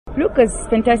Look, it's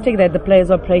fantastic that the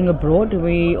players are playing abroad.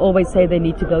 We always say they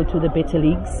need to go to the better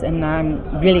leagues, and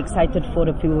I'm really excited for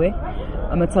Refiloe.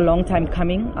 It's a long time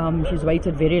coming. She's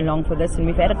waited very long for this, and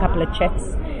we've had a couple of chats,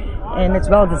 and it's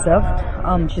well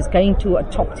deserved. She's going to a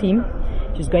top team.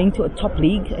 She's going to a top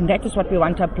league, and that is what we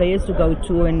want our players to go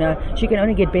to, and she can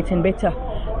only get better and better.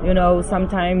 You know,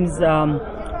 sometimes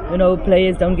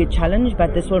players don't get challenged,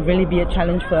 but this will really be a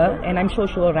challenge for her, and I'm sure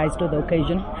she will rise to the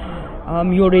occasion.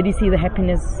 You already see the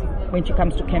happiness when she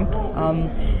comes to camp,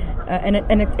 and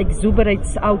it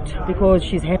exuberates out because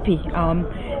she's happy.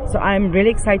 So I'm really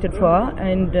excited for her,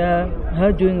 and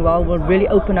her doing well will really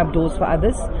open up doors for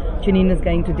others. Janine is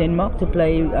going to Denmark to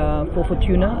play for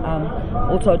Fortuna,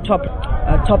 also a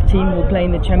top team will play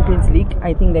in the Champions League.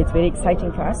 I think that's very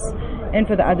exciting for us and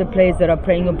for the other players that are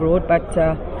playing abroad, but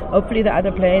hopefully the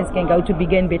other players can go to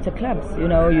bigger and better clubs. You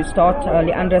know, you start,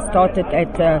 Leandra started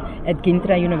at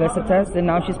Gintra Universitas, and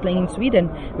now she's playing in Sweden,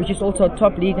 which is also a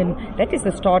top league, and that is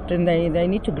the start, and they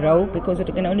need to grow because it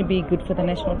can only be good for the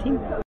national team.